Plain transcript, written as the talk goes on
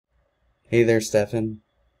Hey there, Stefan.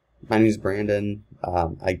 My name is Brandon.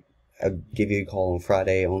 I gave you a call on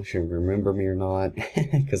Friday. I don't know if you remember me or not,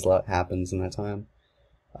 because a lot happens in that time.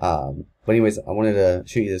 But anyways, I wanted to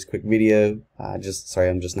shoot you this quick video. Sorry,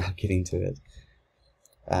 I'm just now getting to it.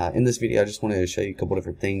 In this video, I just wanted to show you a couple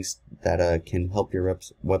different things that can help your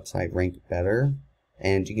website rank better.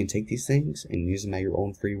 And you can take these things and use them at your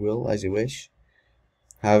own free will as you wish.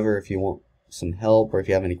 However, if you want some help or if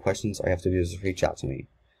you have any questions, all you have to do is reach out to me.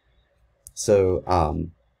 So,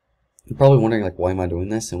 you're probably wondering, like, why am I doing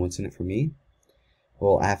this and what's in it for me?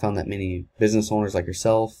 Well, I have found that many business owners like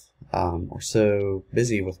yourself are so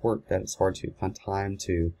busy with work that it's hard to find time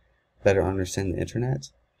to better understand the internet.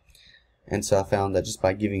 And so I found that just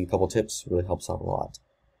by giving a couple tips really helps out a lot.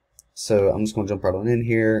 So I'm just going to jump right on in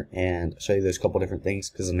here and show you those couple different things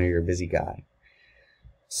because I know you're a busy guy.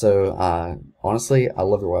 So honestly, I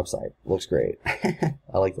love your website. It looks great.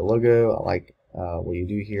 I like the logo. I like what you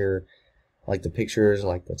do here. I like the pictures. I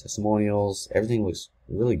like the testimonials. Everything looks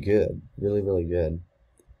really good. Really, really good.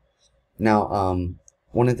 Now,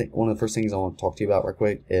 one of the first things I want to talk to you about real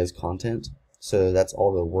quick is content. So that's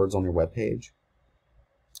all the words on your web page.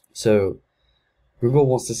 So Google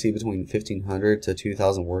wants to see between 1,500 to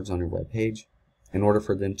 2,000 words on your web page in order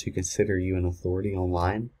for them to consider you an authority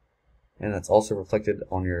online. And that's also reflected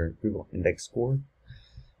on your Google index score,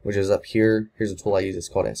 which is up here. Here's a tool I use. It's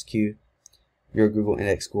called SQ. Your Google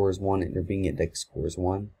index score is 1 and your Bing index score is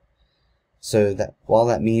 1. So that while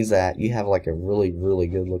that means that you have like a really, really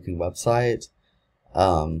good looking website,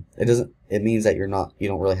 it means that you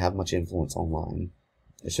don't really have much influence online.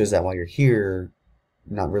 It shows that while you're here,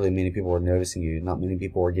 not really many people are noticing you, not many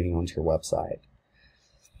people are getting onto your website.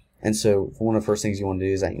 And so one of the first things you want to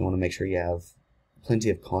do is that you want to make sure you have plenty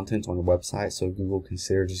of content on your website so Google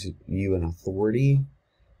considers you an authority,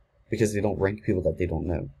 because they don't rank people that they don't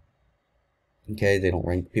know. Okay, they don't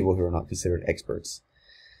rank people who are not considered experts.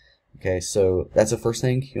 Okay, so that's the first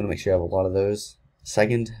thing. You want to make sure you have a lot of those.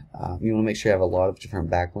 Second, you want to make sure you have a lot of different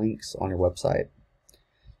backlinks on your website.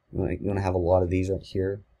 You want to have a lot of these right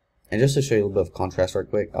here. And just to show you a little bit of contrast right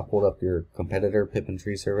quick, I pulled up your competitor, Pippin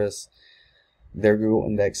Tree Service. Their Google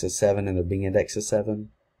index is 7 and their Bing index is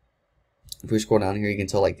 7. If we scroll down here, you can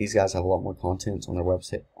tell like these guys have a lot more content on their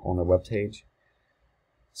website, on their web page.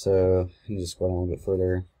 So you can just scroll down a little bit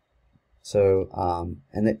further. So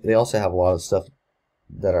and they also have a lot of stuff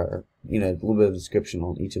that are, a little bit of description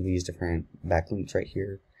on each of these different backlinks right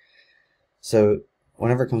here. So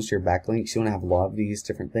whenever it comes to your backlinks, you want to have a lot of these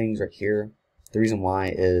different things right here. The reason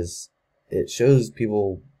why is it shows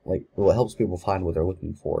people, it helps people find what they're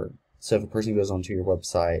looking for. So if a person goes onto your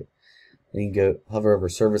website, they can go hover over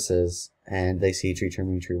services and they see tree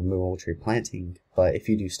trimming, tree removal, tree planting. But if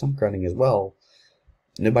you do stump grinding as well,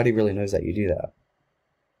 nobody really knows that you do that.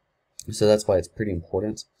 So that's why it's pretty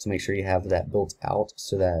important to make sure you have that built out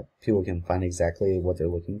so that people can find exactly what they're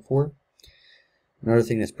looking for. Another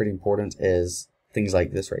thing that's pretty important is things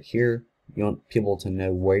like this right here. You want people to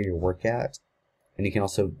know where you work at. And you can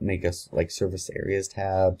also make service areas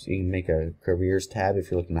tabs. You can make a careers tab if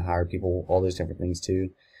you're looking to hire people, all those different things too.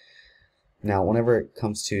 Now, whenever it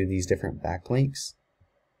comes to these different backlinks,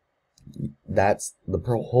 that's the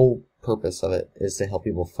whole purpose of it, is to help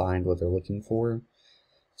people find what they're looking for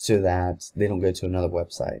so that they don't go to another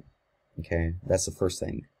website. Okay, that's the first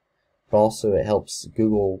thing. But also it helps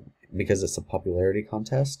Google, because it's a popularity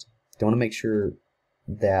contest. They want to make sure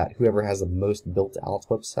that whoever has the most built out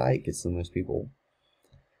website gets the most people.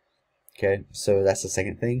 Okay, so that's the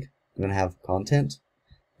second thing. You're going to have content,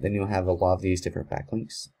 then you'll have a lot of these different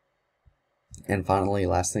backlinks. And finally,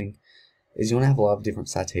 last thing is you want to have a lot of different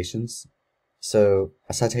citations. So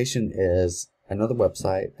a citation is another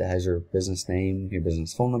website that has your business name, your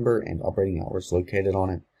business phone number, and operating hours located on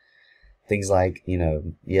it. Things like,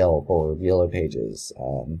 Yelp or Yellow Pages,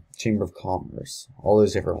 Chamber of Commerce, all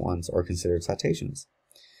those different ones are considered citations.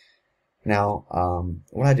 Now,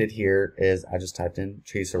 what I did here is I just typed in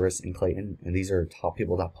Tree Service in Clayton, and these are top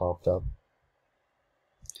people that popped up.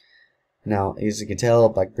 Now, as you can tell,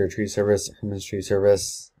 Blackberry Tree Service, Herman's Tree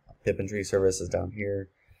Service, Pippin Tree Service is down here.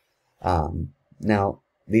 Now,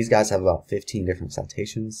 these guys have about 15 different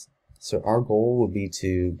citations. So our goal would be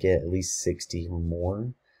to get at least 60 or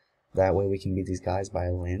more. That way we can beat these guys by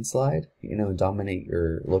a landslide, dominate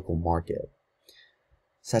your local market.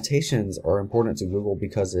 Citations are important to Google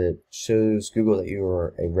because it shows Google that you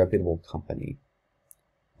are a reputable company.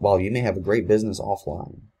 While you may have a great business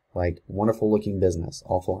offline, like wonderful looking business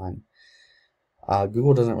offline,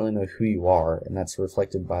 Google doesn't really know who you are, and that's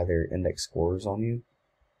reflected by their index scores on you.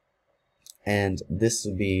 And this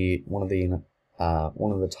would be one of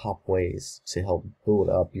the top ways to help build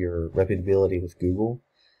up your reputability with Google,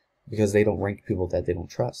 because they don't rank people that they don't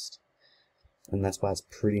trust. And that's why it's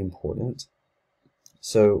pretty important.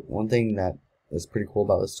 So one thing that is pretty cool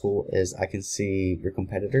about this tool is I can see your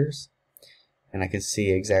competitors, and I can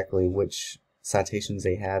see exactly which citations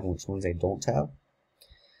they have and which ones they don't have.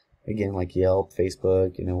 Again, like Yelp,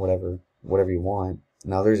 Facebook, whatever you want.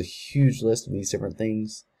 Now there's a huge list of these different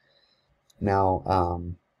things. Now,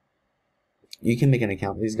 you can make an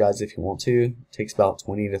account with these guys if you want to. It takes about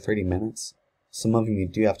 20 to 30 minutes. Some of them you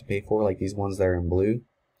do have to pay for, like these ones that are in blue.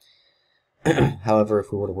 However,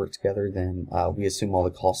 if we were to work together, then we assume all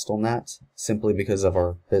the cost on that, simply because of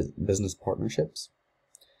our business partnerships.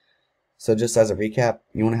 So just as a recap,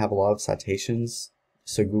 you want to have a lot of citations,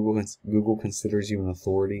 so Google considers you an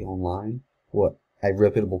authority online, a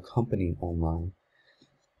reputable company online.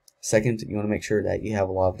 Second, you want to make sure that you have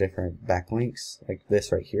a lot of different backlinks, like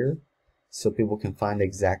this right here, so people can find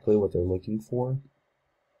exactly what they're looking for.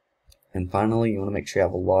 And finally, you want to make sure you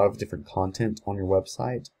have a lot of different content on your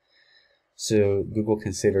website, so Google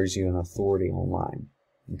considers you an authority online.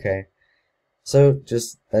 Okay, so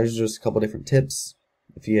there's just a couple different tips.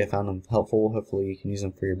 If you have found them helpful, hopefully you can use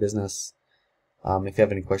them for your business. If you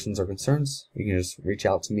have any questions or concerns, you can just reach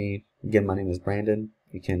out to me. Again, my name is Brandon.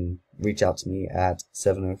 You can reach out to me at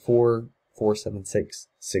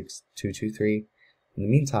 704-476-6223. In the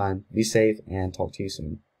meantime, be safe and talk to you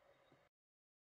soon.